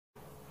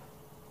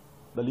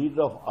the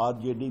leader of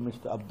RJD,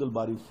 Mr. Abdul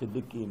Bari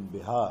Siddiqui in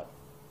Bihar,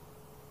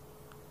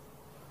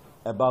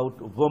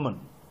 about women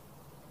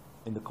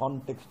in the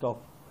context of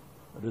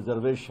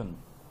reservation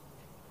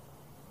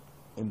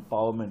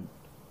empowerment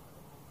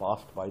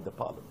passed by the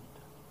parliament.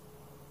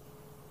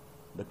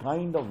 The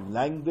kind of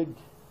language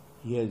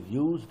he has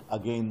used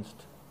against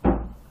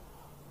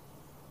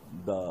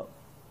the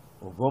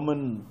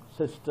women,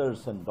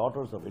 sisters and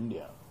daughters of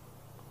India,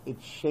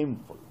 it's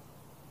shameful,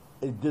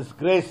 it's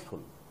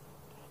disgraceful,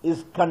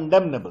 is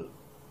condemnable,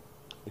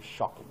 is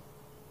shocking.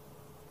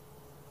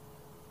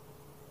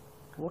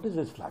 What is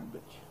this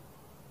language?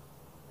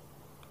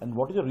 And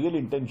what is your real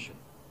intention?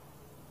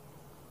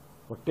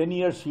 For 10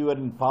 years you were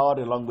in power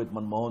along with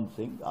Manmohan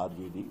Singh,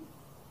 RJD.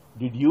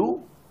 Did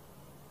you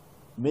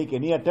make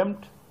any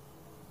attempt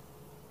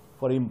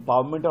for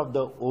empowerment of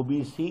the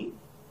OBC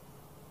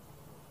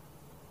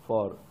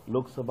for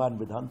Lok Sabha and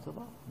Vidhan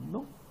Sabha?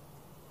 No.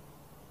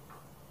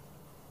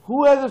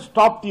 Who has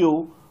stopped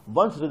you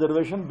once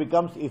reservation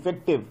becomes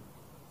effective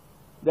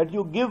that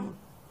you give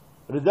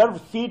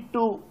reserved seat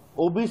to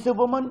OBC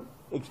women,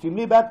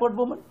 extremely backward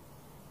women?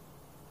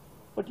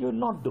 But you will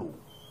not do,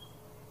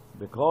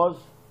 because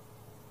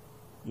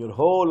your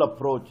whole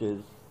approach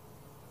is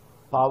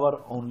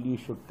power only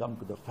should come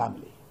to the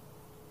family.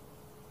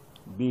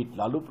 Be it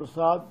Lalu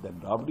Prasad, then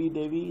Ravi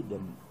Devi,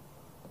 then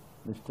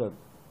Mr.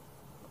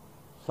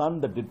 Son,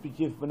 the Deputy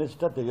Chief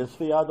Minister,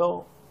 Tejasvi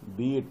Yadav,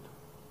 be it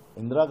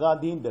Indira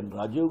Gandhi, then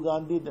Rajiv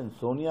Gandhi, then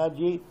Sonia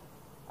Ji,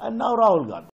 and now Rahul Gandhi.